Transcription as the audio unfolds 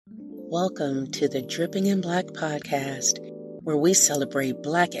Welcome to the Dripping in Black podcast, where we celebrate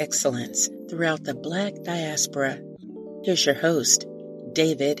Black excellence throughout the Black diaspora. Here's your host,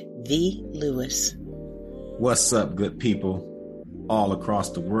 David V. Lewis. What's up, good people all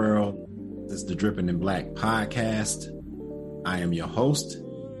across the world? This is the Dripping in Black podcast. I am your host,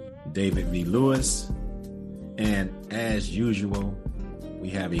 David V. Lewis. And as usual, we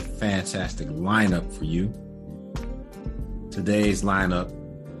have a fantastic lineup for you. Today's lineup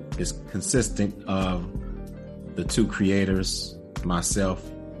is consistent of the two creators, myself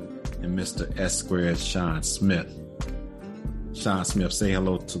and Mr. S Squared Sean Smith. Sean Smith, say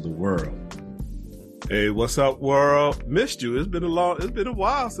hello to the world. Hey, what's up, world? Missed you. It's been a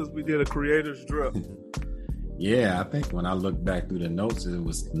while since we did a creator's drip. Yeah, I think when I look back through the notes, it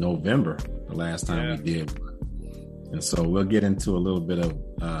was November the last time we did. And so we'll get into a little bit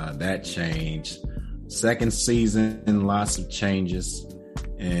of that change. Second season, lots of changes.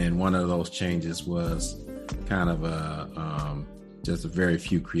 And one of those changes was kind of just a very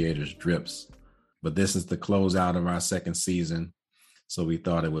few creators drips. But this is the closeout of our second season. So we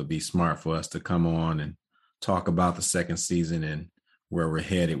thought it would be smart for us to come on and talk about the second season and where we're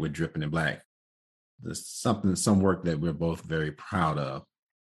headed with Dripping in Black. There's some work that we're both very proud of.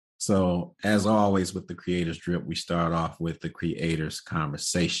 So as always with the Creators Drip, we start off with the Creators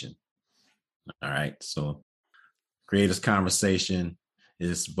Conversation. All right. So Creators Conversation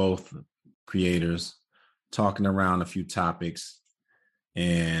is both creators talking around a few topics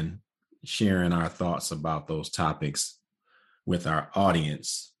and sharing our thoughts about those topics with our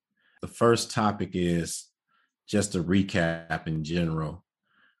audience. The first topic is just a recap in general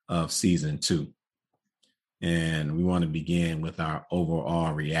of season 2. And we want to begin with our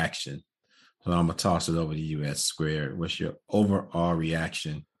overall reaction. So I'm going to toss it over to you, S Squared. What's your overall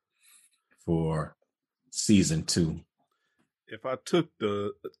reaction for season 2? If I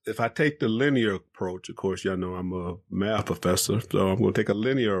take the linear approach, of course, y'all know I'm a math professor, so I'm going to take a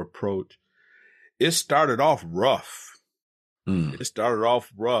linear approach. It started off rough. It started off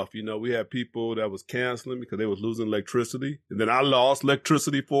rough. You know, we had people that was canceling because they was losing electricity. And then I lost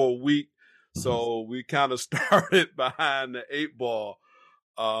electricity for a week. So we kind of started behind the 8 ball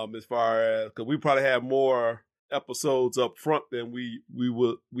as far as, because we probably had more episodes up front than we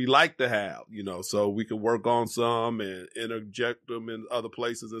like to have, you know, so we could work on some and interject them in other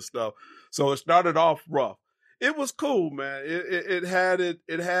places and stuff. So it started off rough. It was cool, man. It had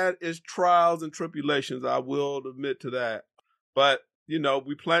its trials and tribulations. I will admit to that. But, you know,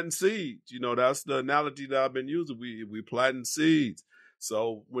 we planting seeds. You know, that's the analogy that I've been using. We planting seeds.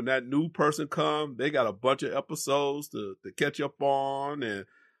 So when that new person come, they got a bunch of episodes to catch up on. And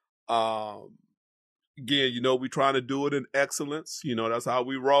again, you know, we trying to do it in excellence. You know, that's how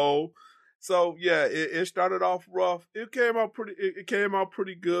we roll. So yeah, it started off rough. It came out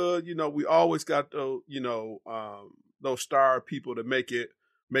pretty good. You know, we always got those star people to make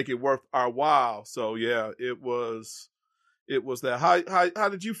it worth our while. So yeah, it was that. How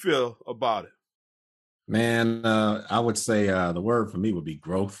did you feel about it? Man, I would say the word for me would be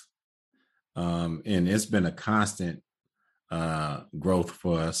growth. And it's been a constant growth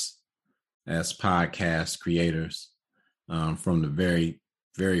for us as podcast creators from the very,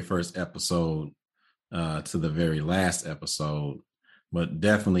 very first episode to the very last episode, but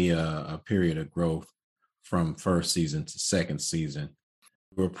definitely a period of growth from first season to second season.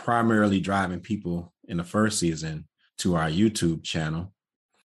 We're primarily driving people in the first season to our YouTube channel.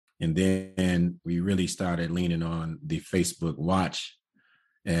 And then we really started leaning on the Facebook Watch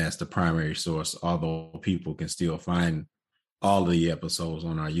as the primary source, although people can still find all of the episodes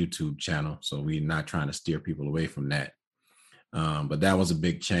on our YouTube channel. So we're not trying to steer people away from that. But that was a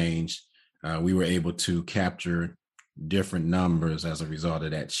big change. We were able to capture different numbers as a result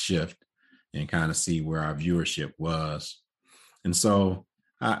of that shift and kind of see where our viewership was. And so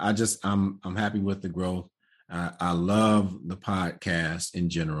I'm happy with the growth. I love the podcast in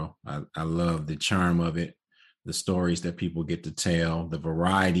general. I love the charm of it, the stories that people get to tell, the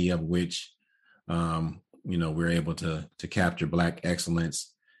variety of which, we're able to capture Black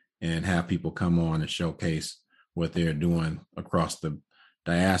excellence and have people come on and showcase what they're doing across the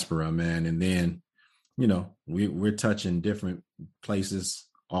diaspora, man. And then, you know, we're touching different places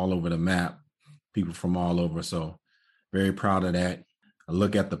all over the map, people from all over. So very proud of that. I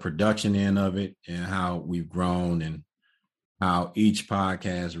look at the production end of it and how we've grown and how each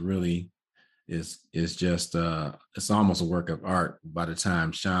podcast really is just it's almost a work of art by the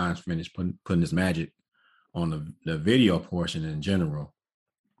time Sean's finished putting his magic on the video portion in general.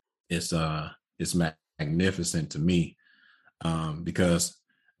 It's magnificent to me because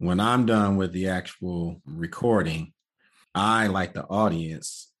when I'm done with the actual recording, I, like the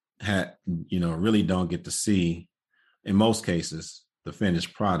audience, really don't get to see, in most cases, the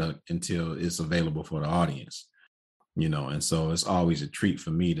finished product until it's available for the audience. And so it's always a treat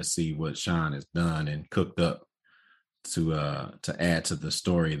for me to see what Sean has done and cooked up to add to the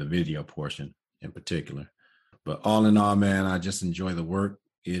story, the video portion in particular. But all in all, man, I just enjoy the work.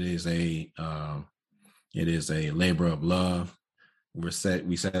 It is a labor of love. We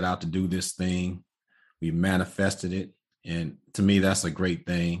set out to do this thing. We manifested it. And to me, that's a great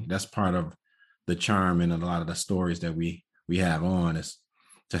thing. That's part of the charm in a lot of the stories that we have on, is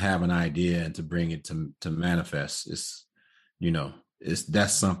to have an idea and to bring it to manifest.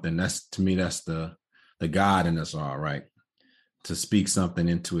 That's something that's, to me, that's the God in us all, right? To speak something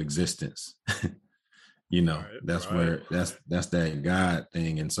into existence. That's that God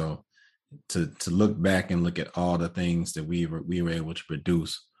thing. And so to look back and look at all the things that we were able to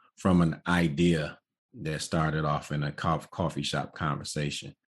produce from an idea that started off in a coffee shop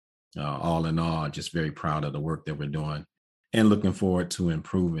conversation. All in all, just very proud of the work that we're doing and looking forward to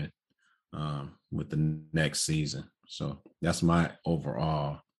improving with the next season. So that's my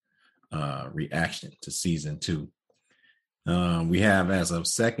overall reaction to season 2. We have, as a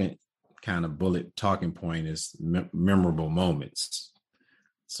second kind of bullet talking point, is memorable moments.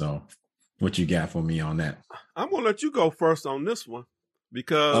 So what you got for me on that? I'm going to let you go first on this one,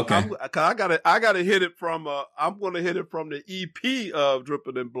 because okay. I gotta hit it from I'm going to hit it from the EP of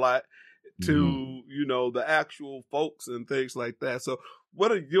Dripping in Black to the actual folks and things like that. So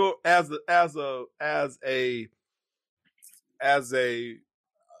what are your, as a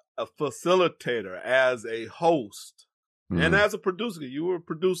facilitator, as a host, and as a producer, you were a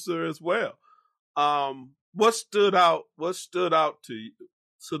producer as well. What stood out to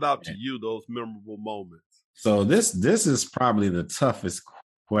you, those memorable moments? So this is probably the toughest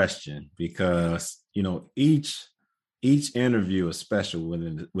question, because each interview is special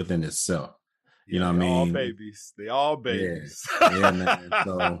within itself. You know what I mean? They all babies. Yeah, man.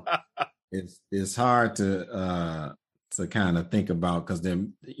 So it's hard to kind of think about, because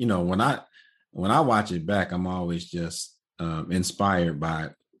then when I watch it back, I'm always just inspired by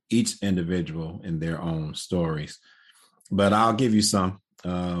each individual in their own stories. But I'll give you some.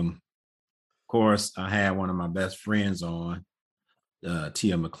 Of course, I had one of my best friends on,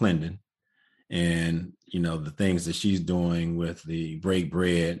 Tia McClendon, and the things that she's doing with the Break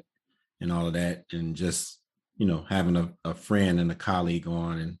Bread and all of that, and just having a friend and a colleague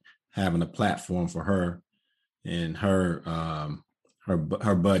on, and having a platform for her and her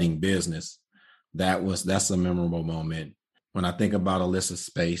budding business. That's a memorable moment. When I think about Alyssa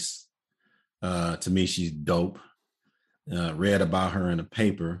Space, to me, she's dope. Read about her in the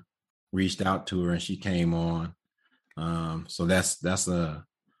paper, reached out to her, and she came on. So that's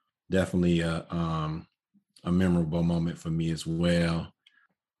definitely a memorable moment for me as well.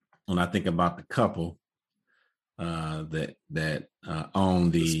 When I think about the couple that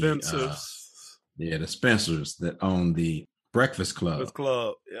own the Spencers, the Spencers that own the Breakfast Club.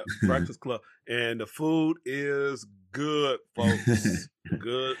 Yep, Breakfast Club, and the food is good, folks.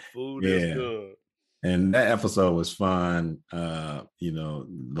 Good food is good. And that episode was fun. The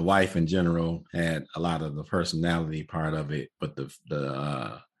wife in general had a lot of the personality part of it, but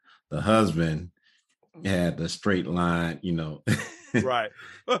the husband had the straight line, Right.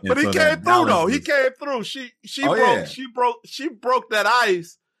 But he came through though. He came through. She broke that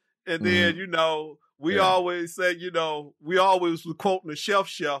ice. And then, we always said, we always were quoting the chef.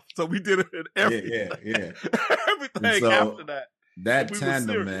 So we did it in everything. Yeah. Everything after that. That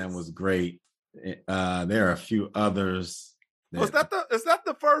tandem, man, was great. There are a few others. Is that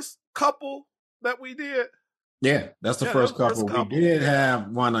the first couple that we did? Yeah, that's the first couple. We did have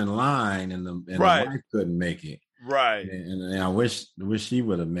one in line, and the wife couldn't make it. Right. And I wish she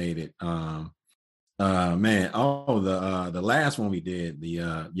would have made it. Man, the last one we did,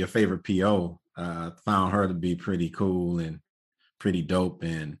 the your favorite PO, found her to be pretty cool and pretty dope,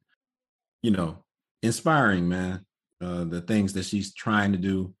 and inspiring, man. The things that she's trying to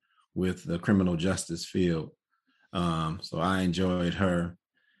do with the criminal justice field. So I enjoyed her.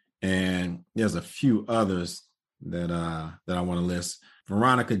 And there's a few others that I want to list.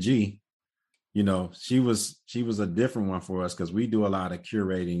 Veronica G, she was a different one for us, because we do a lot of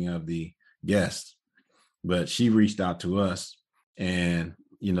curating of the guests, but she reached out to us, and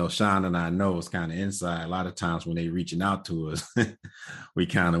Sean and I know it's kind of inside. A lot of times when they reaching out to us, we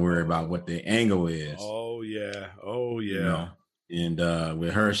kind of worry about what the angle is. Oh yeah. And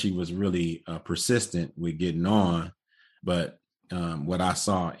with her, she was really persistent with getting on. But what I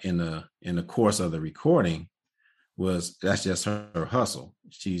saw in the course of the recording was that's just her hustle.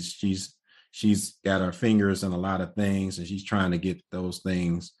 She's got her fingers in a lot of things, and she's trying to get those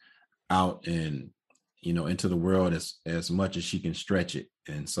things out and, into the world as much as she can stretch it.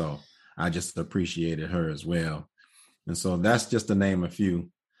 And so I just appreciated her as well. And so that's just to name a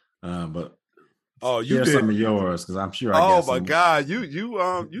few. But you share did some of yours, because I'm sure I got some. Oh my God,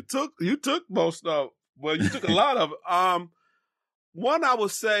 you took most of. Well, you took a lot of it. One I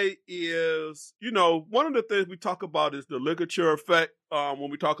would say is, one of the things we talk about is the ligature effect. When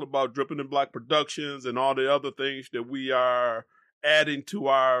we talk about Dripping in Black Productions and all the other things that we are adding to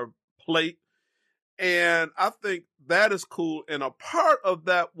our plate. And I think that is cool. And a part of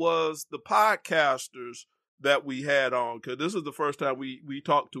that was the podcasters that we had on, because this is the first time we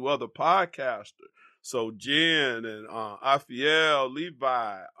talked to other podcasters. So Jen and Afiel,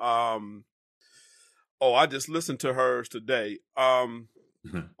 Levi. I just listened to hers today.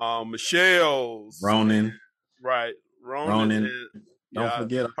 Michelle's. Ronan. Right. Ronan. And, don't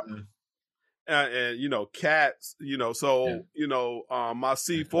forget. And Cats, my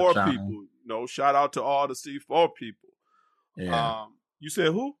C4 people, shout out to all the C4 people. Yeah. You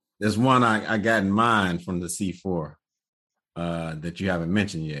said who? There's one I got in mind from the C4 that you haven't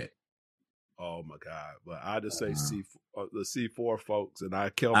mentioned yet. Oh my God! But I just say the C4 folks, and I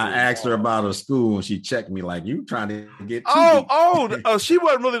asked her about her school, and she checked me like, "You trying to get?" She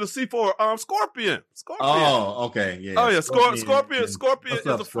wasn't really the C4. Scorpion. Oh, okay, yeah. Oh yeah, Scorpion is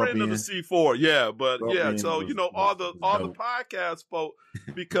a friend of the C4. Yeah, but Scorpion, so all the podcast folk,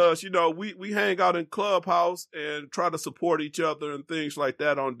 because we hang out in Clubhouse and try to support each other and things like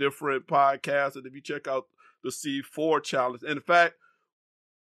that on different podcasts. And if you check out the C4 challenge, and in fact,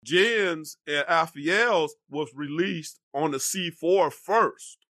 Jen's and Afiel's was released on the C4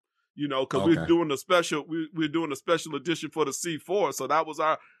 first, because we're doing a special edition for the C4. So that was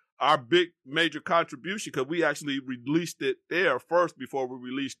our big major contribution, because we actually released it there first before we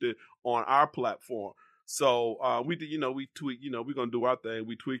released it on our platform. So we did, we tweaked, we're gonna do our thing.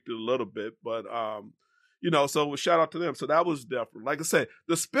 We tweaked it a little bit, but so shout out to them. So that was different. Like I said,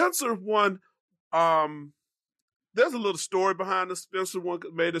 the Spencer one, there's a little story behind the Spencer one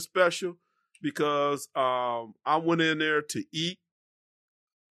that made it special, because I went in there to eat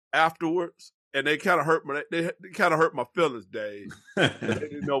afterwards, and they kind of hurt my feelings, Dave. They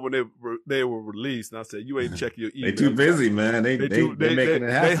didn't know when they were released, and I said, "You ain't checking your email." They too busy, man. They making it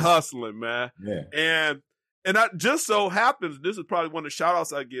happen. They hustling, man. Yeah. And I just so happens, this is probably one of the shout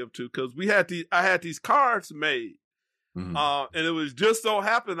outs I give to, because I had these cards made. Mm-hmm. And it was just so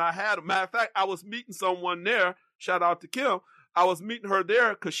happened matter of fact, I was meeting someone there. Shout out to Kim. I was meeting her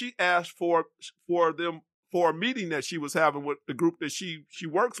there because she asked for a meeting that she was having with the group that she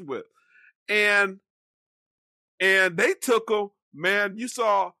works with. And they took them, man. You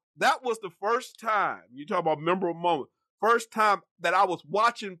saw, that was the first time, you talk about memorable moment, first time that I was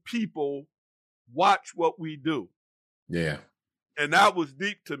watching people watch what we do. Yeah. And that was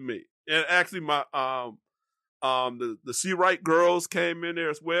deep to me. And actually my the C Wright girls came in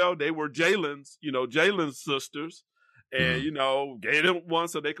there as well. They were Jalen's sisters. And, gave them one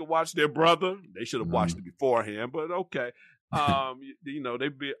so they could watch their brother. They should have watched it beforehand, but okay. They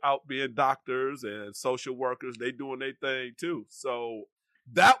be out being doctors and social workers. They doing their thing too. So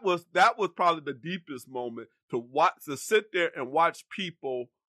that was probably the deepest moment, to sit there and watch people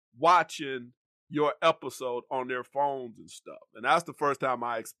watching your episode on their phones and stuff. And that's the first time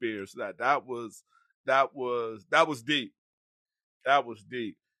I experienced that. That was deep. That was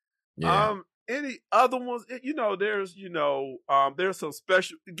deep. Yeah. Any other ones? There's some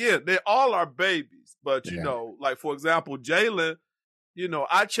special, again, they all are babies, but like for example, Jalen,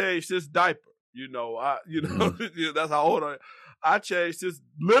 I changed his diaper. That's how old I am. I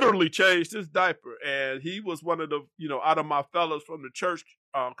literally changed his diaper, and he was one of the, out of my fellows from the church,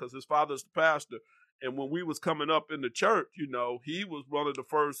 because his father's the pastor. And when we was coming up in the church, he was one of the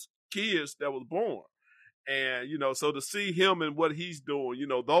first kids that was born. And, so to see him and what he's doing,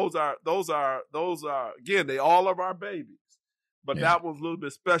 those are, again, they all of our babies. But that one's a little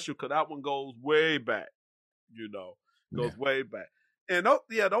bit special, because that one goes way back, way back. And those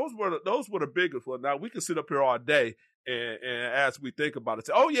were the biggest ones. Now, we can sit up here all day and as we think about it,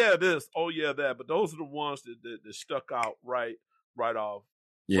 say, oh yeah, this, oh yeah, that. But those are the ones that stuck out right off.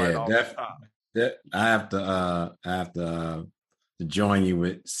 Yeah, right off the top. I have to join you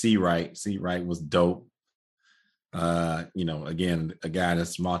with C Wright. C Wright was dope. Again, a guy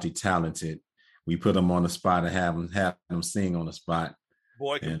that's multi-talented. We put him on the spot and have him sing on the spot.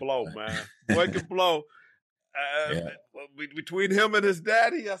 Boy can blow, man. Boy can blow. Between him and his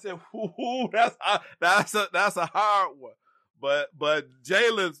daddy, I said, that's a hard one. But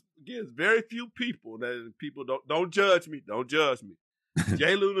Jalen's, again, very few people that people don't judge me. Don't judge me.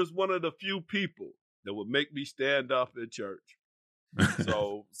 Jalen is one of the few people that would make me stand up in church.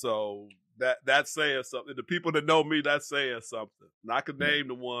 So that's saying something. The people that know me, that's saying something. And I can name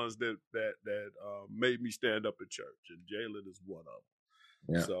the ones that made me stand up in church, and Jalen is one of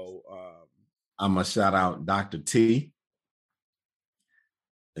them. Yeah. So I'm gonna shout out Dr. T.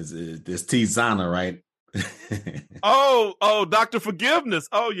 It's T Zana, right? oh, Dr. Forgiveness.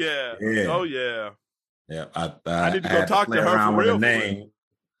 Oh yeah. Yeah. I need to go talk to her for real. Name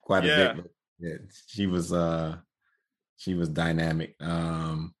quite a bit. Yeah, she was dynamic. We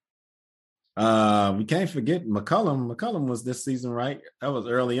can't forget McCullum. McCullum was this season, right? That was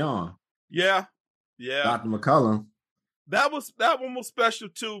early on. Yeah. Dr. McCullum. That one was special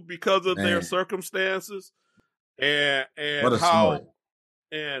too because of their circumstances and what a how story.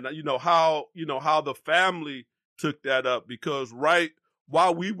 And how the family took that up, because right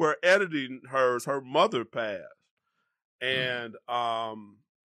while we were editing hers, her mother passed, and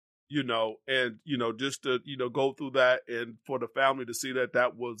just to go through that, and for the family to see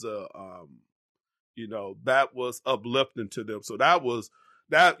that was that was uplifting to them. So that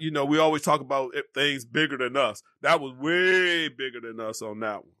we always talk about things bigger than us. That was way bigger than us on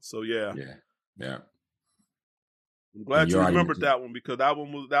that one. So yeah. I'm glad you remembered that one, because that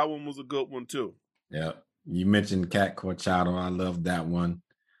one was a good one too. Yeah. You mentioned Kat Corchado. I love that one.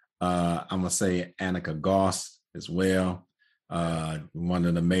 I'm gonna say Annika Goss as well. One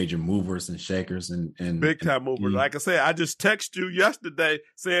of the major movers and shakers and big time movers. Like I said, I just texted you yesterday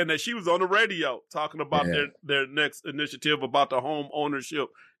saying that she was on the radio talking about their next initiative about the home ownership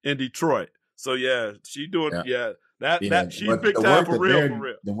in Detroit. So yeah, she's doing she's big time for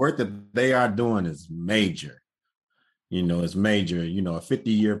real. The work that they are doing is major. It's major, a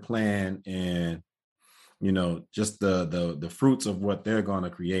 50-year plan, and, just the fruits of what they're going to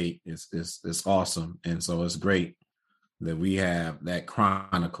create is awesome. And so it's great that we have that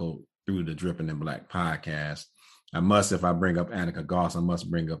chronicled through the Dripping in Black podcast. If I bring up Annika Goss, I must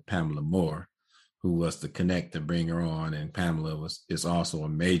bring up Pamela Moore, who was the connect to bring her on. And Pamela is also a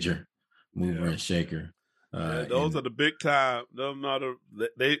major mover and shaker. Those are the big time.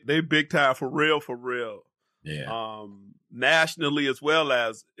 They big time for real. Yeah. Nationally as well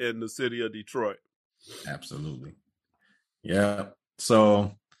as in the city of Detroit. Absolutely. Yeah.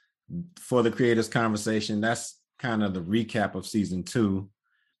 So for the Creators Conversation, that's kind of the recap of season 2.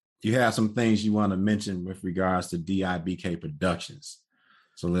 You have some things you want to mention with regards to DIBK Productions.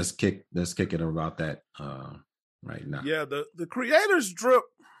 So let's kick it about that right now. Yeah, the Creators Drip.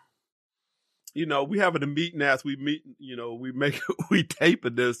 We having a meeting as we meet. We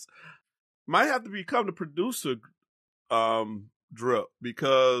taping this. Might have to become the producer Drip,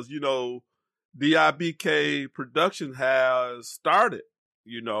 because DIBK Production has started,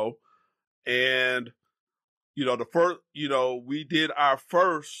 and the first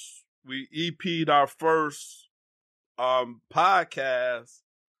we EP'd our first podcast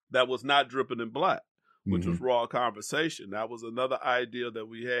that was not Dripping in Black, which was Raw Conversation. That was another idea that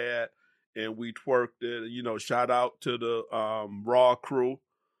we had, and we twerked it. Shout out to the Raw crew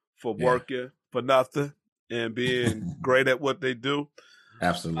for working for nothing and being great at what they do.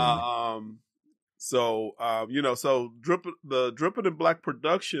 Absolutely. So the Dripping in Black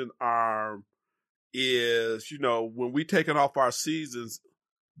production arm is, when we taking off our seasons,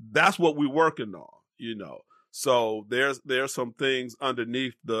 that's what we're working on, So there's some things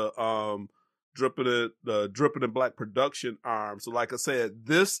underneath the Dripping in Black production arm. So like I said,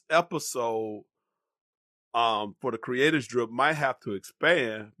 this episode for the Creators Drip might have to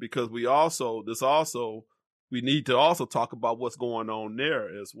expand, because we need to also talk about what's going on there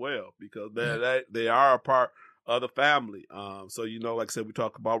as well, because they are a part of the family. So like I said, we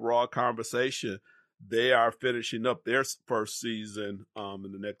talk about Raw Conversation. They are finishing up their first season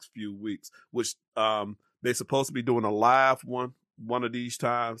in the next few weeks, which they're supposed to be doing a live one of these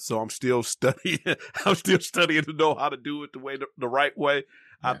times. So I'm still studying. To know how to do it the right way.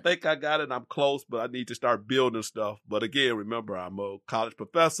 I think I got it. I'm close, but I need to start building stuff. But again, remember, I'm a college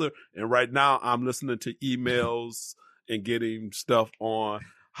professor, and right now I'm listening to emails and getting stuff on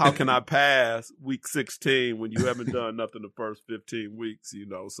how can I pass week 16 when you haven't done nothing the first 15 weeks,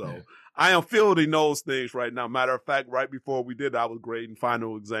 So I am fielding those things right now. Matter of fact, right before we did, I was grading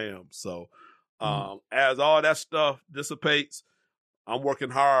final exams. So as all that stuff dissipates, I'm working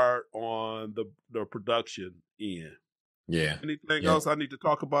hard on the production end. Yeah. Anything else I need to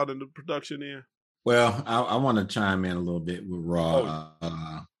talk about in the production end? Well, I want to chime in a little bit with Raw.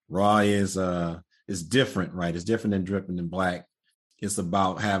 Raw is different, right? It's different than Dripping in Black. It's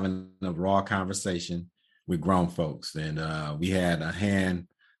about having a raw conversation with grown folks, and we had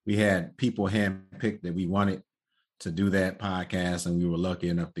people handpicked that we wanted to do that podcast, and we were lucky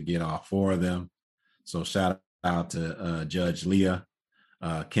enough to get all 4 of them. So shout out to Judge Leah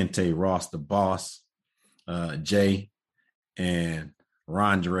Kente Ross, the boss, Jay, and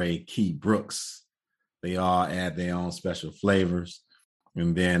Rondre Key Brooks. They all add their own special flavors.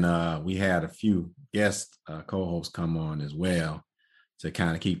 And then we had a few guest co-hosts come on as well to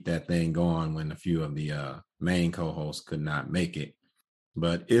kind of keep that thing going when a few of the main co-hosts could not make it.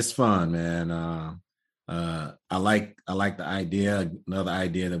 But it's fun, man. I like the idea. Another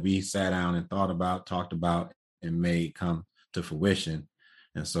idea that we sat down and thought about, talked about, and made come to fruition.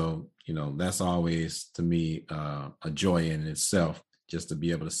 And so, that's always to me a joy in itself, just to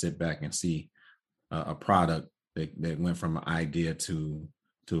be able to sit back and see a product that went from an idea to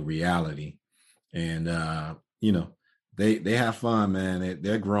reality. And they have fun, man.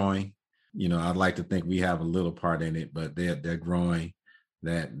 They're growing. I'd like to think we have a little part in it, but they're growing.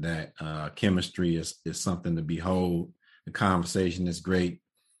 That chemistry is something to behold. The conversation is great,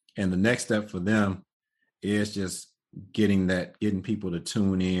 and the next step for them is just getting people to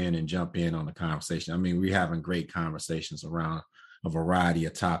tune in and jump in on the conversation. I mean, we're having great conversations around a variety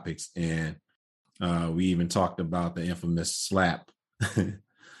of topics, and we even talked about the infamous slap. That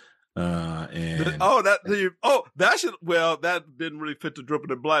didn't really fit the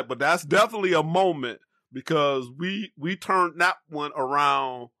Dripping in Black, but that's definitely a moment. Because we turned that one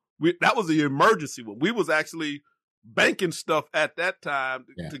around. That was the emergency one. We was actually banking stuff at that time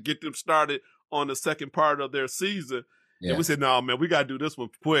to get them started on the second part of their season. Yeah. And we said, no, man, we got to do this one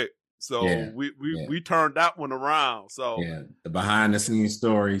quick. So we turned that one around. So the behind the scenes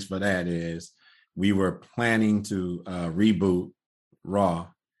stories for that is we were planning to reboot Raw,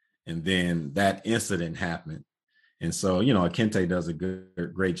 and then that incident happened. And so, Kente does a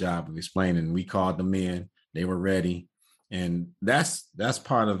great job of explaining. We called them in, they were ready. And that's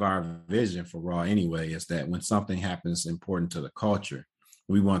part of our vision for Raw anyway, is that when something happens important to the culture,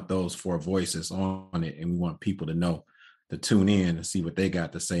 we want those four voices on it. And we want people to tune in and see what they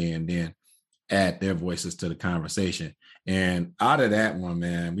got to say, and then add their voices to the conversation. And out of that one,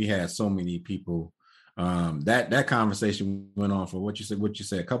 man, we had so many people. That conversation went on for what you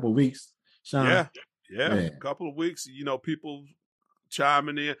said, a couple of weeks, Sean? Yeah, a couple of weeks, people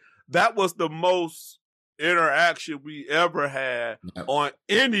chiming in. That was the most interaction we ever had on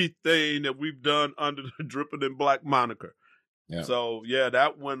anything that we've done under the Dripping in Black moniker. Yep. So,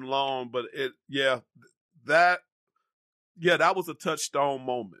 that went long, but that was a touchstone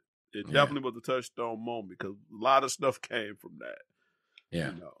moment. It definitely was a touchstone moment because a lot of stuff came from that.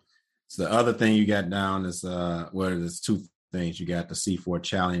 Yeah. So the other thing you got down is, there's two things. You got the C4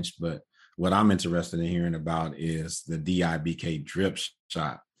 challenge, but what I'm interested in hearing about is the DIBK drip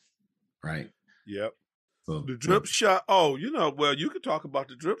shot, right? Yep. So the drip shop. Oh, you could talk about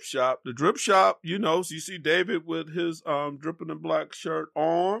the drip shop. The drip shop, so you see David with his Dripping in Black shirt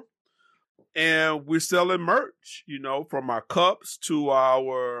on, and we're selling merch, from our cups to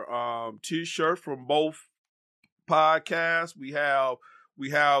our t-shirts from both podcasts. We have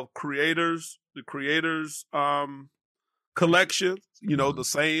the creators collections, the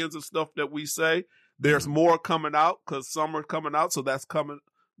sayings and stuff that we say. There's more coming out because summer's coming out, so that's coming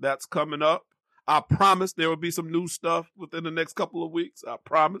up. I promise there will be some new stuff within the next couple of weeks. I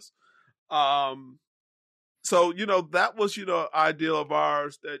promise. So that was ideal of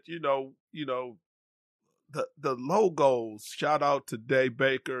ours that the logos. Shout out to Dave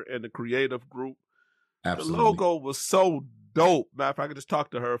Baker and the creative group. Absolutely. The logo was so dope. Matter of fact, I just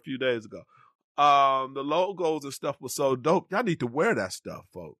talked to her a few days ago. The logos and stuff was so dope. Y'all need to wear that stuff,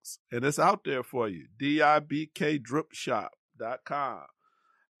 folks. And it's out there for you. DIBKDripShop.com.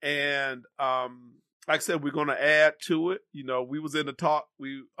 And like I said, we're going to add to it. We was in the talk.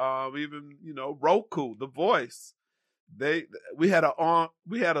 We even, Roku, The Voice. We had a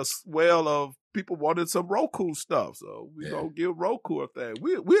swell of people wanted some Roku stuff. So we're going to give Roku a thing.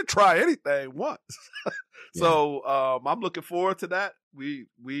 We'll try anything once. So I'm looking forward to that. We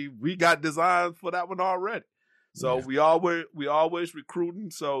got designs for that one already. So we always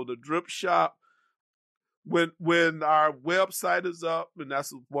recruiting. So the Drip Shop, when our website is up, and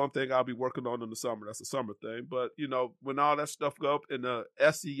that's one thing I'll be working on in the summer. That's a summer thing. But when all that stuff go up in the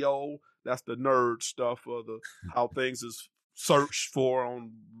SEO, that's the nerd stuff of how things is searched for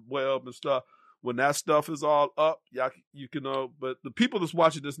on web and stuff. When that stuff is all up, you can but the people that's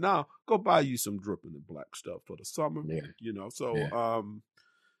watching this now, go buy you some Dripping in Black stuff for the summer.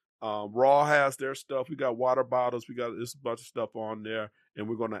 Raw has their stuff. We got water bottles. We got this bunch of stuff on there, and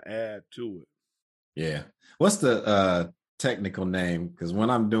we're going to add to it. Yeah. What's the technical name? Because when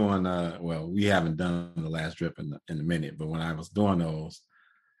I'm doing, we haven't done the last drip in a minute, but when I was doing those,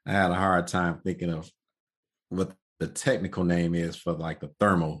 I had a hard time thinking of what the technical name is for like the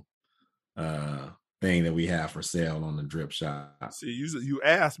thermal thing that we have for sale on the Drip Shop. See, you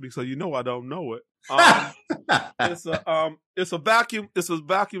asked me, so you know I don't know it. It's a vacuum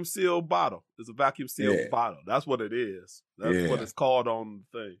sealed bottle. It's a vacuum sealed bottle. That's what it is. That's what it's called on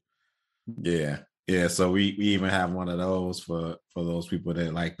the thing. Yeah. So we even have one of those for those people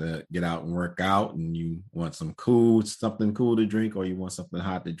that like to get out and work out, and you want something cool to drink, or you want something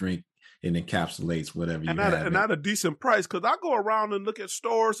hot to drink. It encapsulates whatever you have. And at a decent price, because I go around and look at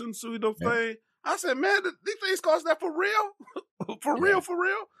stores and see the thing. I said, man, these things cost that for real? For real?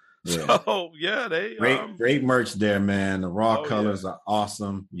 Yeah. So, they... Great merch there, man. The raw colors are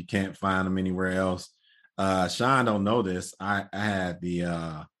awesome. You can't find them anywhere else. Sean don't know this. I had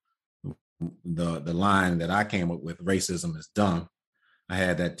the line that I came up with, Racism is Dumb. I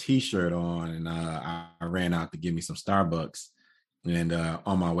had that T-shirt on, and I ran out to get me some Starbucks. And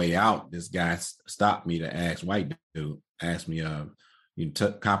on my way out, this guy stopped me to ask, white dude, asked me,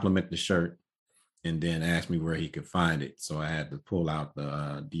 compliment the shirt, and then asked me where he could find it. So I had to pull out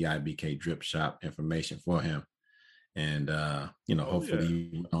the DIBK Drip Shop information for him. And, hopefully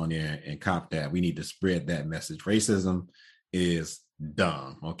you on there and cop that. We need to spread that message. Racism is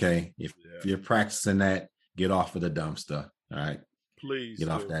dumb, okay? If you're practicing that, get off of the dumb stuff, all right? Please get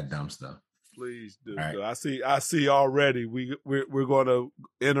off that dumb stuff. Please do. Right. I see already we're going to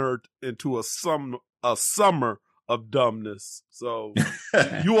enter into a summer of dumbness. So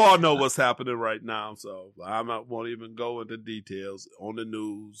you all know what's happening right now. So I won't even go into details on the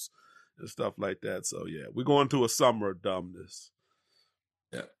news and stuff like that. So we're going to a summer of dumbness.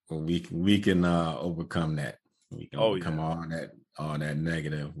 Yeah, well, we can overcome that. We can overcome all that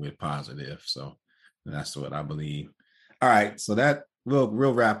negative with positive. So that's what I believe. All right, so that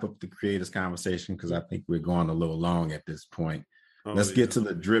we'll wrap up the creators conversation, because I think we're going a little long at this point. Let's get to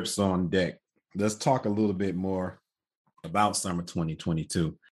the drips on deck. Let's talk a little bit more about summer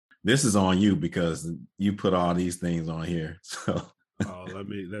 2022. This is on you because you put all these things on here. So let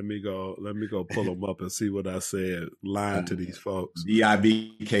me go pull them up and see what I said. Lying to these folks.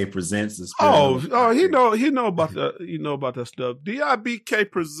 DIBK presents the he know about that stuff.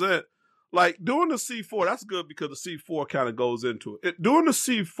 DIBK present. Like doing the C4, that's good because the C4 kind of goes into it. Doing the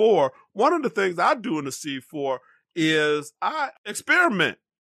C4, one of the things I do in the C4 is I experiment.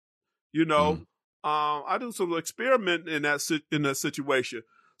 I do some experiment in that situation.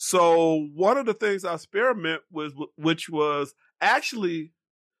 So one of the things I experiment with, which was actually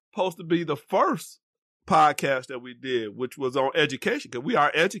supposed to be the first podcast that we did, which was on education, because we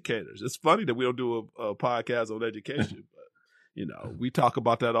are educators. It's funny that we don't do a podcast on education, but we talk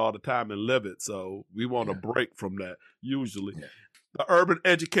about that all the time and live it. So we want a break from that usually. Yeah. The Urban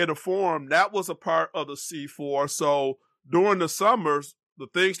Educator Forum, that was a part of the C4. So during the summers, the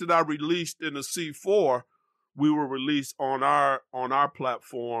things that I released in the C4, we will release on our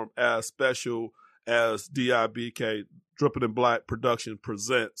platform as special as DIBK, Dripping in Black Production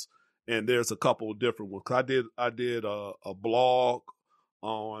presents. And there's a couple of different ones. I did a blog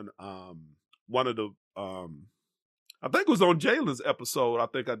on one of the I think it was on Jalen's episode. I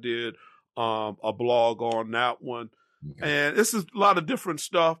think I did a blog on that one. Okay. And this is a lot of different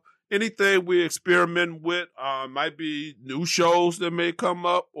stuff. Anything we experiment with, might be new shows that may come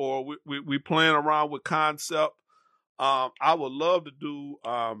up, or we playing around with concept. I would love to do,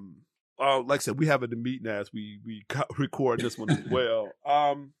 like I said, we have a meeting as we record this one as well.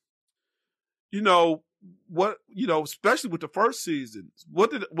 Especially with the first season,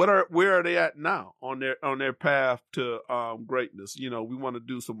 where are they at now on their path to greatness? We want to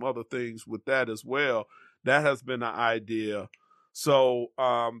do some other things with that as well. That has been an idea. So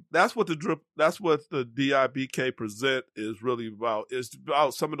that's what the DIBK present is really about. It's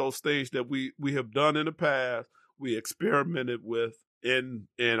about some of those things that we have done in the past, we experimented with in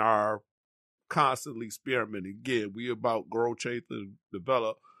our constantly experimenting. Again, we about grow, change, and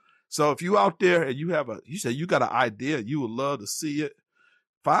develop. So if you out there and you say you got an idea, you would love to see it,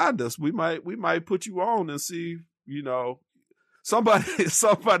 find us. We might put you on and see,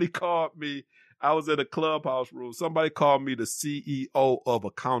 somebody called me. I was in a clubhouse room. Somebody called me the CEO of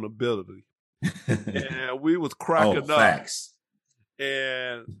accountability. And we was cracking up. Facts.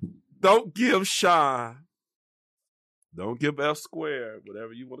 And don't give Sean, don't give F squared,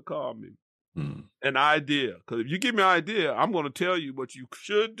 whatever you want to call me, an idea. Because if you give me an idea, I'm going to tell you what you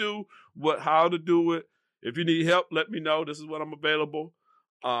should do, how to do it. If you need help, let me know. This is when I'm available.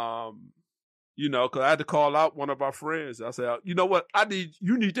 Because I had to call out one of our friends. I said, you know what?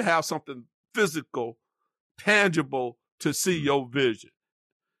 You need to have something physical, tangible to see your vision.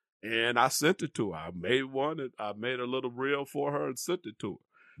 And I sent it to her. I made one, and I made a little reel for her and sent it to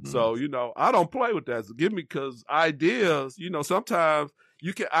her. So, I don't play with that. So give me, because ideas, sometimes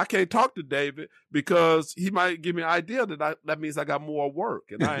I can't talk to David because he might give me an idea that means I got more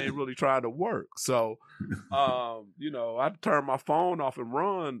work, and I ain't really trying to work. So, I turn my phone off and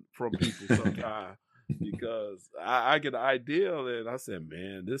run from people sometimes because I get an idea and I say,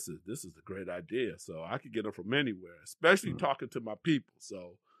 man, this is a great idea. So I could get them from anywhere, especially talking to my people.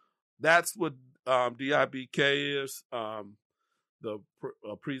 So that's what DIBK is. The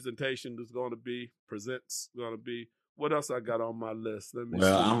presentation is going to be, what else I got on my list? Let me see.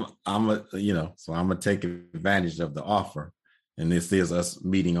 I'm gonna take advantage of the offer, and this is us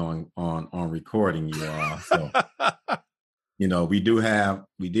meeting on recording, you all. So,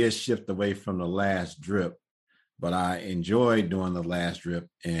 we did shift away from the last drip, but I enjoyed doing the last drip,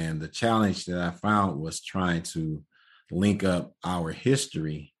 and the challenge that I found was trying to link up our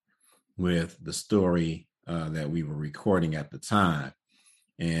history with the story that we were recording at the time.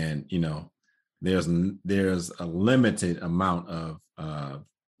 And, there's a limited amount of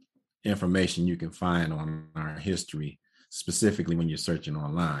information you can find on our history, specifically when you're searching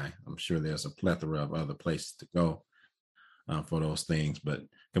online. I'm sure there's a plethora of other places to go for those things, but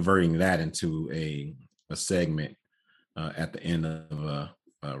converting that into a segment at the end of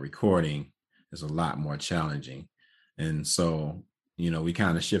a recording is a lot more challenging. And so, we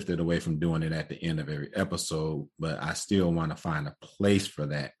kind of shifted away from doing it at the end of every episode, but I still want to find a place for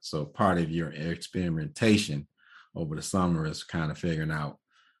that. So part of your experimentation over the summer is kind of figuring out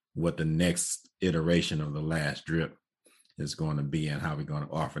what the next iteration of the last drip is going to be and how we're going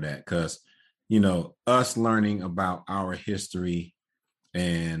to offer that. Because, us learning about our history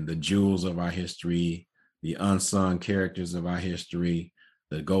and the jewels of our history, the unsung characters of our history,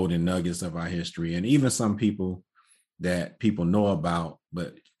 the golden nuggets of our history, and even some people that people know about,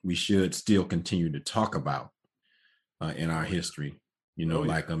 but we should still continue to talk about in our history.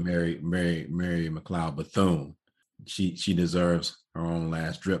 Like a Mary McLeod Bethune. She deserves her own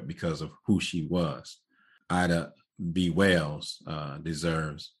last drip because of who she was. Ida B. Wells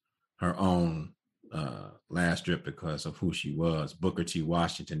deserves her own last drip because of who she was. Booker T.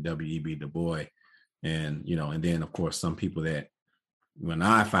 Washington, W.E.B. Du Bois, and and then of course some people that when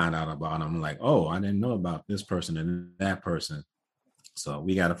I find out about them, I'm like, oh, I didn't know about this person and that person. So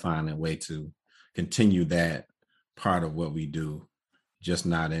we got to find a way to continue that part of what we do, just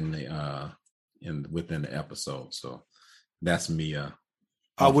not in the within the episode. So that's me.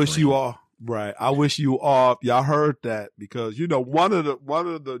 I wish you all y'all heard that, because one of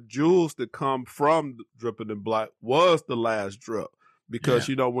the jewels that come from Dripping in Black was the last drip, because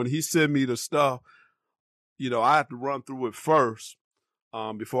when he sent me the stuff, I had to run through it first.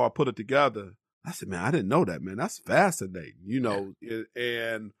 Before I put it together, I said, man, I didn't know that, man. That's fascinating,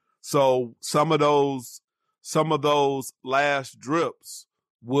 and so some of those last drips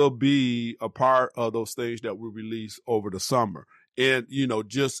will be a part of those things that we release over the summer. And,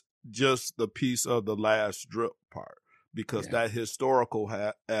 just the piece of the last drip part, because that historical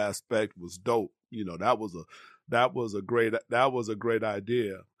aspect was dope. That was a great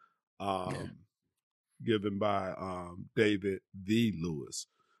idea. Given by David V. Lewis,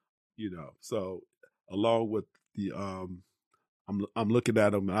 so along with the I'm looking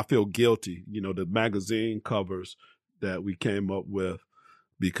at them and I feel guilty, the magazine covers that we came up with,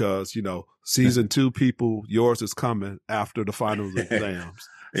 because season 2 people, yours is coming after the finals exams.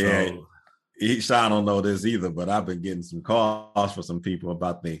 So, I don't know this either, but I've been getting some calls for some people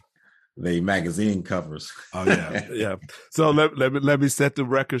about the magazine covers. Oh yeah. So let me set the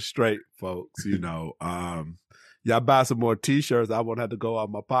record straight, folks. Y'all buy some more T-shirts. I won't have to go out of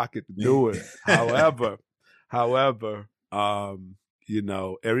my pocket to do it. However,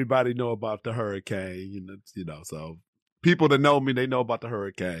 everybody know about the hurricane. So people that know me, they know about the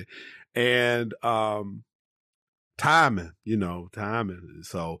hurricane, and timing.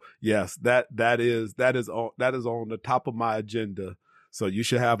 So yes, that is on the top of my agenda. So you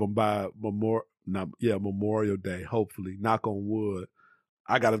should have them by Memorial Day, hopefully. Knock on wood.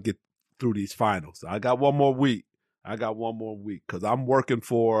 I got to get through these finals. I got one more week because I'm working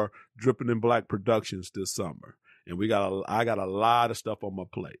for Dripping in Black Productions this summer. And I got a lot of stuff on my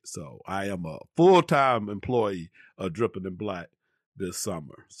plate. So I am a full-time employee of Dripping in Black this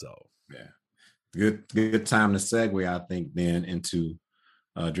summer. So good time to segue, I think, then into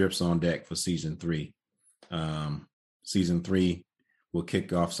Drips on Deck for season 3. Season 3 will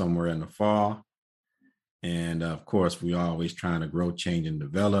kick off somewhere in the fall. And of course, we're always trying to grow, change, and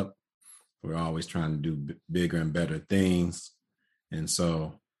develop. We're always trying to do bigger and better things. And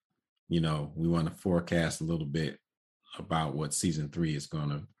so, we want to forecast a little bit about what season 3 is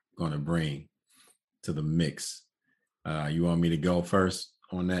going to bring to the mix. You want me to go first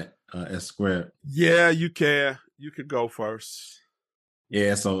on that, S Squared? Yeah, you can. You can go first.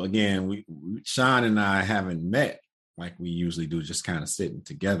 Yeah. So again, Sean and I haven't met like we usually do, just kind of sitting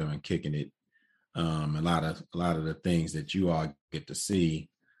together and kicking it. A lot of the things that you all get to see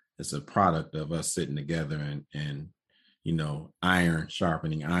is a product of us sitting together and iron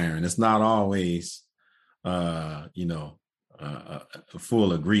sharpening iron. It's not always a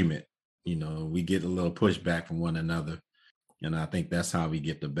full agreement. We get a little pushback from one another, and I think that's how we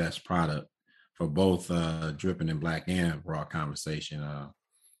get the best product for both Dripping in Black and Raw Conversation.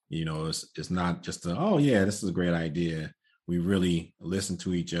 It's not just oh yeah, this is a great idea. We really listen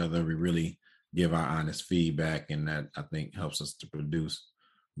to each other. We really give our honest feedback, and that I think helps us to produce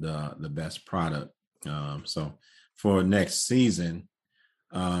the best product. So for next season,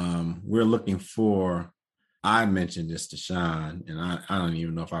 we're looking for. I mentioned this to Sean, and I don't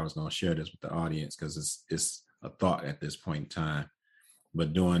even know if I was going to share this with the audience because it's a thought at this point in time.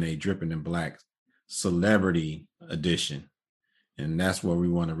 But doing a Dripping in Black celebrity edition. And that's where we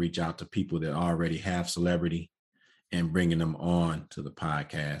want to reach out to people that already have celebrity and bringing them on to the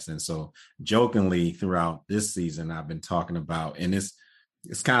podcast. And so jokingly throughout this season, I've been talking about, and it's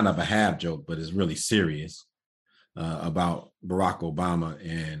kind of a half joke, but it's really serious, about Barack Obama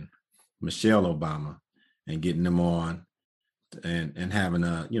and Michelle Obama and getting them on and having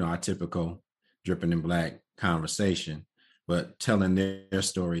our typical Dripping in Black conversation, but telling their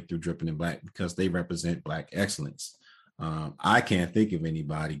story through Dripping in Black because they represent Black excellence. I can't think of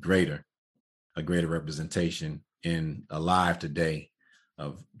anybody a greater representation alive today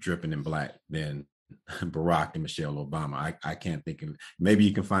of Dripping in Black than Barack and Michelle Obama. I can't think of, maybe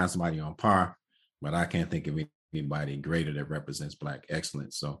you can find somebody on par, but I can't think of anybody greater that represents Black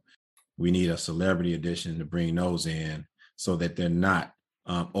excellence. So we need a celebrity edition to bring those in so that they're not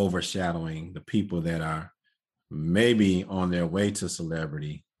overshadowing the people that are maybe on their way to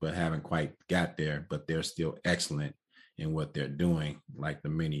celebrity, but haven't quite got there, but they're still excellent in what they're doing, like the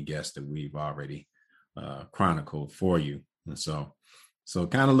many guests that we've already chronicled for you. And so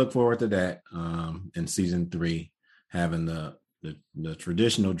kind of look forward to that in season 3, having the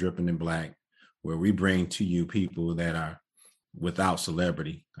traditional Dripping in Black, where we bring to you people that are without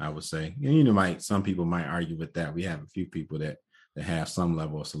celebrity, I would say. And some people might argue with that. We have a few people that have some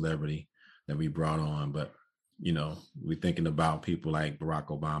level of celebrity that we brought on, but we're thinking about people like Barack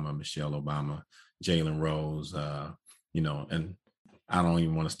Obama, Michelle Obama, Jalen Rose, and I don't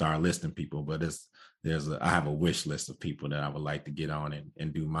even want to start listing people, but I have a wish list of people that I would like to get on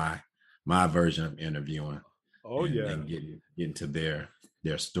and do my version of interviewing. And get into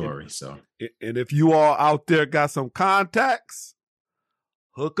their story. So, and if you all out there got some contacts,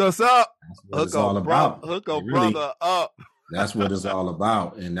 hook us up. Hook a brother up. That's what it's all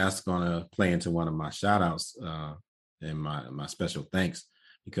about. And that's going to play into one of my shout outs and my special thanks,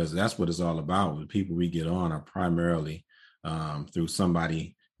 because that's what it's all about. The people we get on are primarily through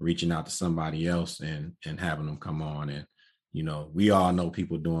somebody reaching out to somebody else and having them come on. And, we all know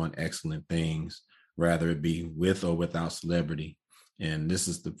people doing excellent things, whether it be with or without celebrity. And this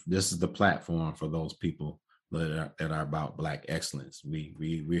is the platform for those people that are about Black excellence.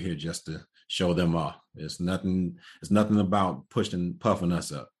 We're here just to show them off. It's nothing about puffing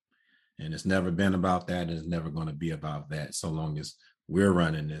us up. And it's never been about that. And it's never going to be about that. So long as we're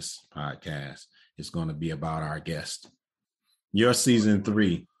running this podcast, it's going to be about our guest. Your season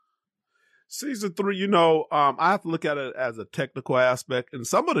 3. Season 3, I have to look at it as a technical aspect. And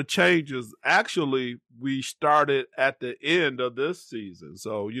some of the changes, actually, we started at the end of this season.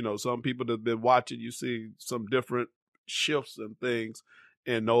 So, some people that have been watching, you see some different shifts and things,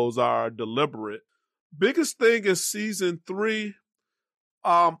 and those are deliberate. Biggest thing is season 3,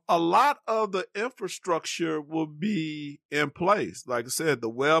 a lot of the infrastructure will be in place. Like I said, the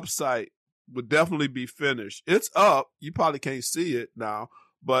website would definitely be finished. It's up. You probably can't see it now,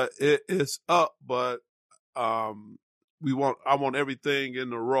 but it's up. But I want everything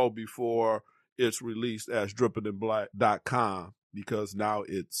in a row before it's released as drippinginblack.com, because now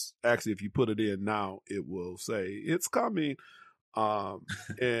it's actually, if you put it in now, it will say it's coming. And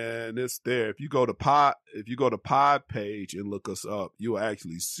it's there. If you go to Pod page and look us up, you'll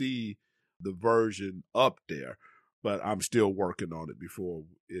actually see the version up there. But I'm still working on it before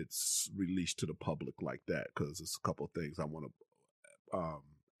it's released to the public like that, because there's a couple of things I want to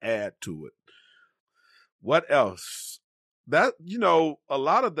add to it. What else? That, a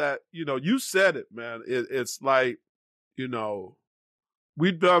lot of that, you said it, man. It's like,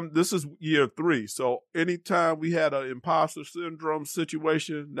 we've done, this is year 3. So anytime we had an imposter syndrome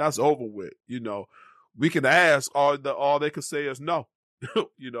situation, that's over with. We can ask, all they can say is no.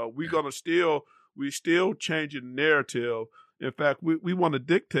 We still changing the narrative. In fact, we want to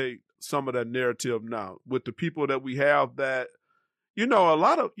dictate some of that narrative now with the people that we have that, a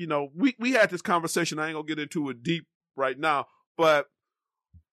lot of, we had this conversation. I ain't gonna get into it deep right now, but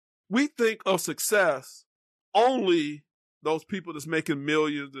we think of success only those people that's making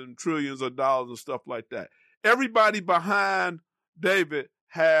millions and trillions of dollars and stuff like that. Everybody behind David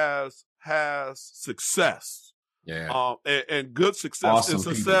has success. Yeah. And good success. Awesome and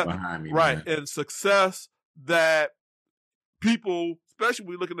success, people behind me, right? man. And success that people, especially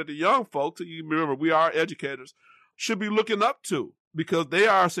we looking at the young folks, you remember we are educators, should be looking up to, because they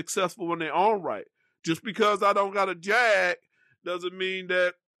are successful in their own right. Just because I don't got a Jag doesn't mean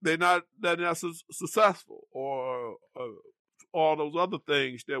that they're not successful, or all those other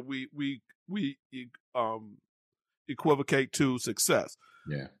things that we equivocate to success.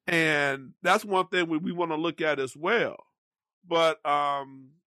 Yeah. And that's one thing we want to look at as well. But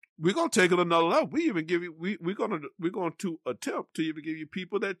we're gonna take it another level. We even give you we're going to attempt to even give you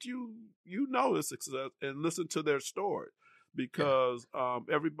people that you know is success and listen to their story, because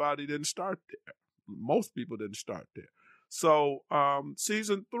everybody didn't start there. Most people didn't start there. So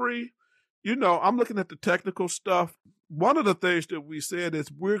season 3, I'm looking at the technical stuff. One of the things that we said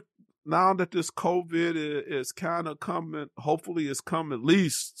is now that this COVID is kind of coming, hopefully it's come at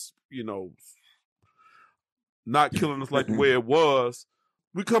least, not killing us like the way it was.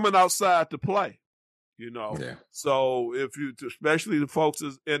 We're coming outside to play, Yeah. So if you, especially the folks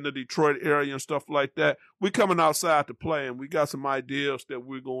in the Detroit area and stuff like that, we're coming outside to play, and we got some ideas that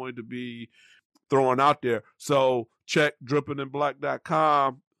we're going to be throwing out there. So check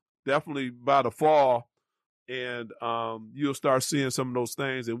drippinginblack.com definitely by the fall, and you'll start seeing some of those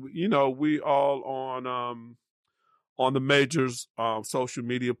things. And we all on the majors social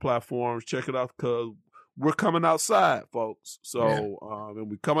media platforms. Check it out, because we're coming outside, folks. So and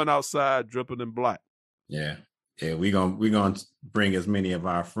we're coming outside dripping in black. Yeah. We're gonna bring as many of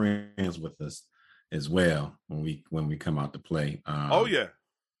our friends with us as well when we come out to play. Oh yeah.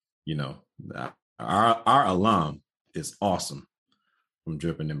 Our alum is awesome from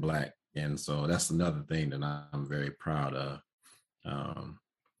Dripping in Black. And so that's another thing that I'm very proud of.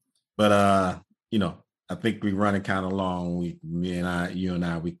 But I think we're running kind of long. You and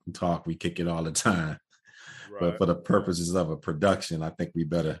I, we can talk, we kick it all the time. Right. But for the purposes of a production, I think we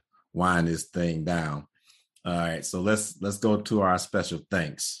better wind this thing down. All right, so let's go to our special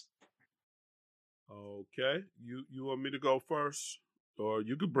thanks. Okay, you want me to go first, or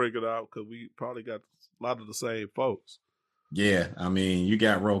you could bring it out, because we probably got a lot of the same folks. Yeah, I mean, you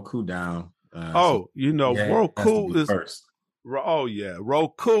got Roku down. Roku is first. Oh yeah,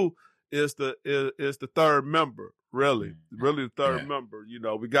 Roku is the third member. Really the third member.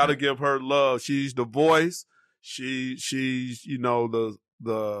 We got to give her love. She's the voice. She's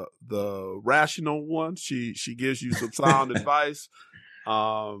the rational one. She gives you some sound advice.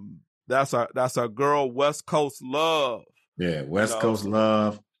 That's our girl, West Coast Love. Yeah, West Coast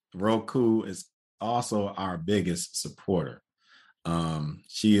Love. Roku is also our biggest supporter.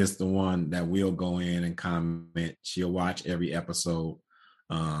 She is the one that will go in and comment. She'll watch every episode.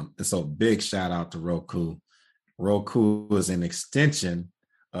 And so big shout out to Roku. Roku is an extension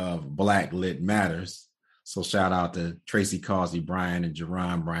of Black Lit Matters. So shout out to Tracy Causey Bryant and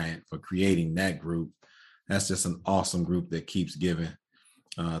Jerron Bryant for creating that group. That's just an awesome group that keeps giving.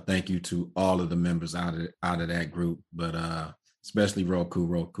 Thank you to all of the members out of that group, but especially Roku.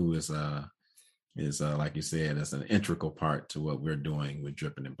 Roku is like you said, it's an integral part to what we're doing with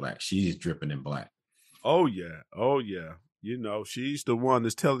Dripping in Black. She's dripping in black. Oh yeah. She's the one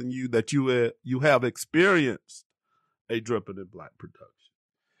that's telling you that you have experienced a Dripping in Black production.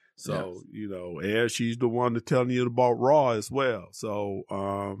 So, and she's the one that's telling you about Raw as well. So,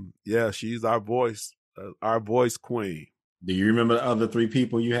 she's our voice queen. Do you remember the other 3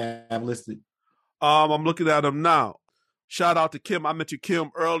 people you have listed? I'm looking at them now. Shout out to Kim. I mentioned Kim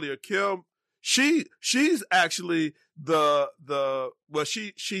earlier. Kim, she's actually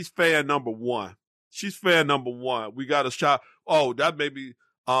she's fan number 1. She's fan number 1. We got a shot. Oh, that may be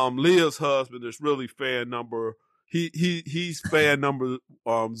Leah's husband is really fan number. He's fan number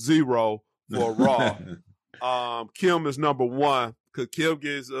 0 for Raw. Kim is number 1, because Kim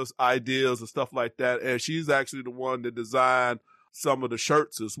gives us ideas and stuff like that, and she's actually the one that designed some of the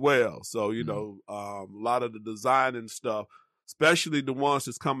shirts as well. So a lot of the design and stuff, especially the ones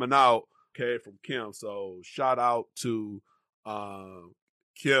that's coming out, came from Kim. So shout out to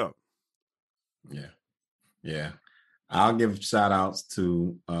Kim. Yeah. I'll give shout outs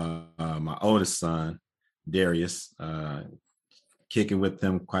to my oldest son, Darius, kicking with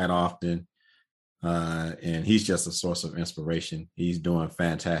him quite often. And he's just a source of inspiration. He's doing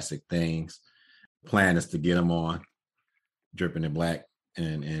fantastic things. Plan is to get him on Dripping in Black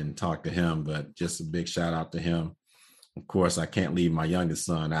and talk to him, but just a big shout out to him. Of course, I can't leave my youngest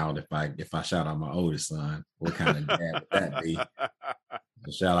son out if I shout out my oldest son. What kind of dad would that be?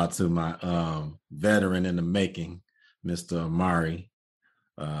 A shout out to my veteran in the making, Mr. Amari,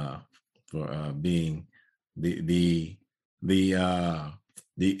 for being the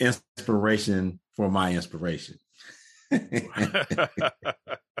inspiration for my inspiration. All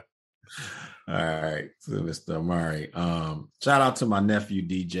right, so Mr. Amari. Shout out to my nephew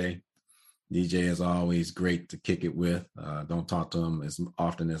DJ. DJ is always great to kick it with. Don't talk to him as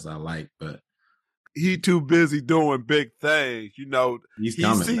often as I like, but he too busy doing big things. He's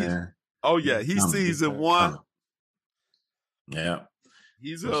coming, man. Oh yeah, he's season one. Yeah,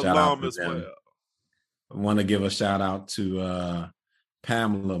 he's an alum as well. I want to give a shout out to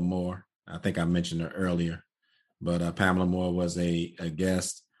Pamela Moore. I think I mentioned her earlier, but Pamela Moore was a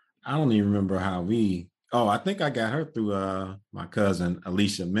guest. I don't even remember how I think I got her through my cousin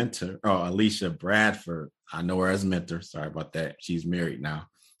Alicia Bradford. I know her as Mentor. Sorry about that. She's married now,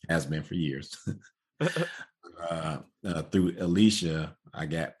 has been for years. Through Alicia, I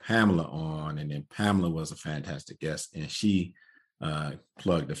got Pamela on, and then Pamela was a fantastic guest, and she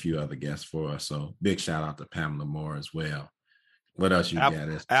plugged a few other guests for us. So big shout out to Pamela Moore as well. What else you got?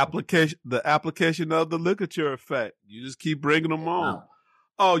 The application of the ligature effect. You just keep bringing them on. Wow.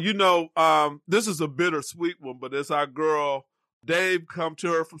 Oh, this is a bittersweet one, but it's our girl Dave come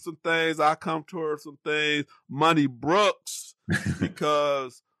to her from some things. I come to her some things. Money Brooks,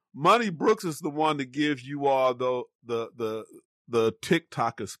 because Money Brooks is the one that gives you all the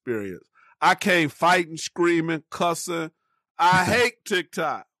TikTok experience. I came fighting, screaming, cussing. I hate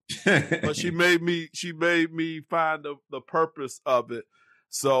TikTok, but she made me find the purpose of it.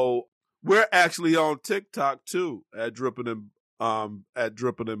 So we're actually on TikTok too at Dripping in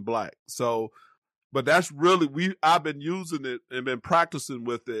Black. So, but that's really I've been using it and been practicing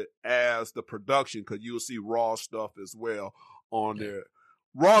with it as the production, because you'll see Raw stuff as well on there.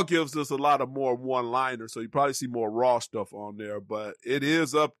 Raw gives us a lot of more one-liners, so you probably see more Raw stuff on there, but it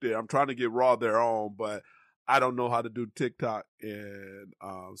is up there. I'm trying to get Raw their own, but I don't know how to do TikTok. And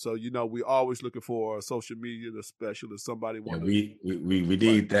so, we always looking for a social media specialist, somebody want we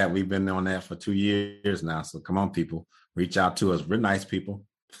need that. We've been on that for 2 years now. So come on, people, reach out to us. We're nice people.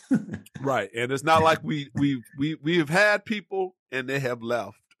 Right. And it's not like we've had people and they have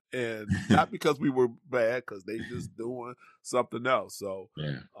left. And not because we were bad, because they just doing something else. So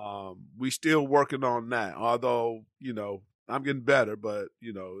we still working on that. Although, I'm getting better, but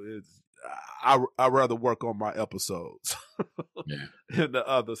I rather work on my episodes and the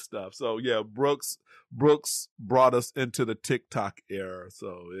other stuff. So yeah, Brooks brought us into the TikTok era,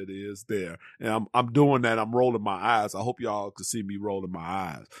 so it is there, and I'm doing that. I'm rolling my eyes. I hope y'all can see me rolling my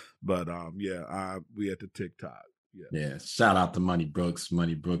eyes, but we at the TikTok. Yeah. Shout out to Money Brooks.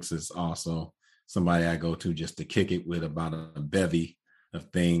 Money Brooks is also somebody I go to just to kick it with about a bevy of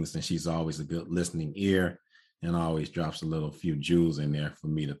things, and she's always a good listening ear and always drops a few jewels in there for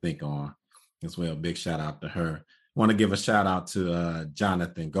me to think on as well. Big shout out to her. Want to give a shout out to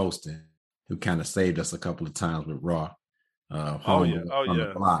Jonathan Ghostin, who kind of saved us a couple of times with Raw.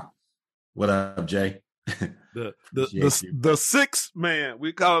 The block. What up, Jay? The sixth man,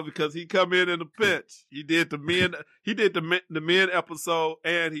 we call him, because he come in the pinch. He did the men episode,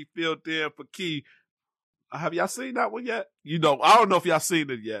 and he filled in for Key. Have y'all seen that one yet? I don't know if y'all seen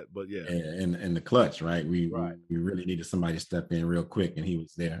it yet, but yeah. And the clutch, right? We really needed somebody to step in real quick, and he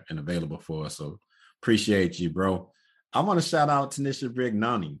was there and available for us. So appreciate you, bro. I want to shout out Tanisha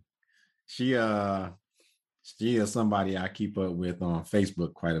Brignani. She is somebody I keep up with on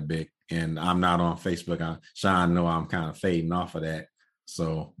Facebook quite a bit, and I'm not on Facebook. Sean know I'm kind of fading off of that,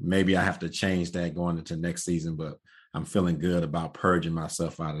 so maybe I have to change that going into next season. But I'm feeling good about purging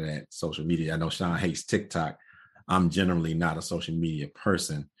myself out of that social media. I know Sean hates TikTok. I'm generally not a social media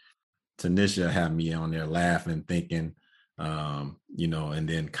person. Tanisha had me on there laughing, thinking, and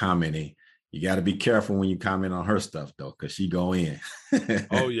then commenting. You got to be careful when you comment on her stuff, though, because she go in.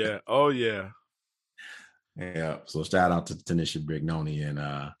 Oh, yeah. Yeah. So shout out to Tanisha Brignoni. And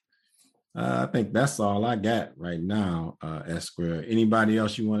I think that's all I got right now, Esquire. Anybody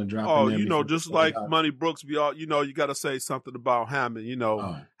else you want to drop in there? Just like Money Brooks, we all, you got to say something about Hammond.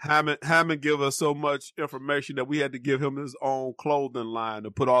 Hammond give us so much information that we had to give him his own clothing line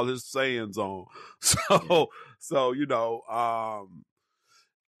to put all his sayings on. So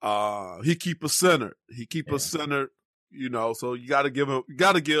he keep us centered. So you got to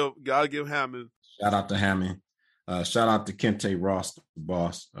give Hammond. Shout out to Hammond. Shout out to Kente Ross, the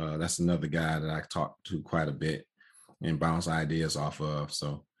boss. That's another guy that I talk to quite a bit and bounce ideas off of.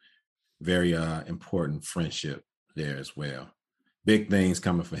 So very important friendship there as well. Big things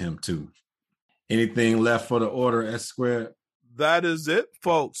coming for him too Anything left for the order, S Squared? That is it,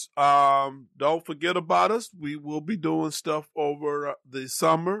 folks. Don't forget about us. We will be doing stuff over the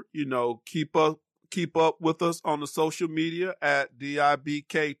summer. Keep up with us on the social media at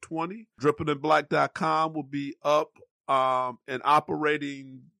DIBK20. DrippingInBlack.com will be up and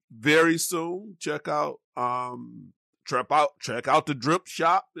operating very soon. Check out the Drip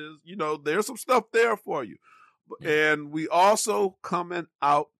Shop. There's some stuff there for you. And we also coming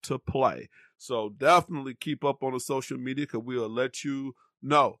out to play. So definitely keep up on the social media because we'll let you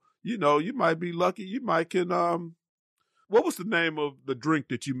know. You might be lucky. You might can. What was the name of the drink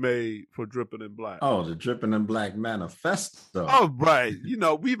that you made for Dripping in Black? Oh, the Dripping in Black Manifesto. Oh, right.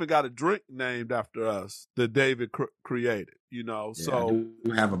 We even got a drink named after us that David created. So I do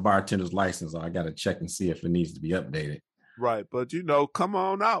have a bartender's license. So I got to check and see if it needs to be updated. Right, but come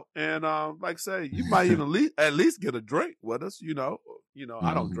on out and like I say, you might even at least get a drink with us.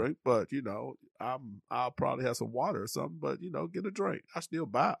 I don't drink, but I'll probably have some water or something. But get a drink. I still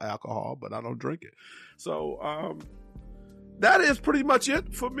buy alcohol, but I don't drink it. So that is pretty much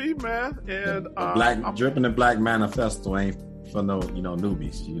it for me, man. And Dripping in Black Manifesto ain't for no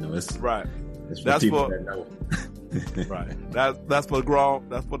newbies. It's right. It's for people that know. Right. That's for the grown.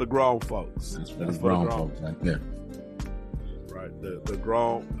 That's for the grown folks. That's for the grown folks right there. Right. The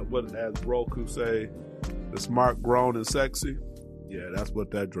grown. What as Roku say, the smart, grown, and sexy. Yeah, that's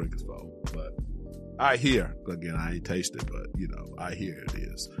what that drink is for. But I hear, again, I ain't tasted, but I hear it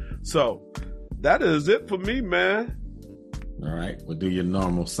is. So that is it for me, man. All right, we'll do your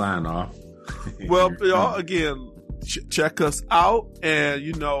normal sign off. Well, y'all, again, check us out, and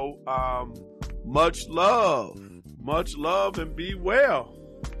much love, and be well.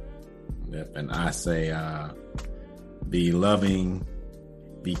 Yep, and I say, be loving,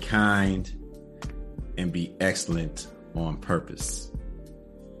 be kind, and be excellent on purpose.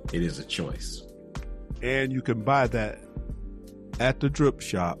 It is a choice. And you can buy that at the Drip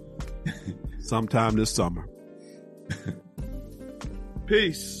Shop sometime this summer.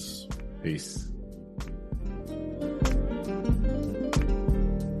 Peace. Peace.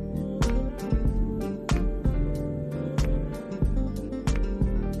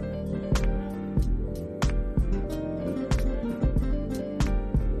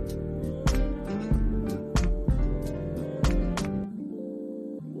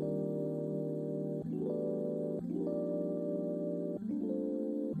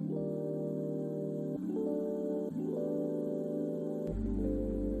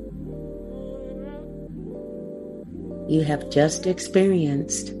 You have just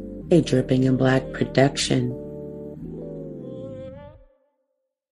experienced a Dripping in Black production.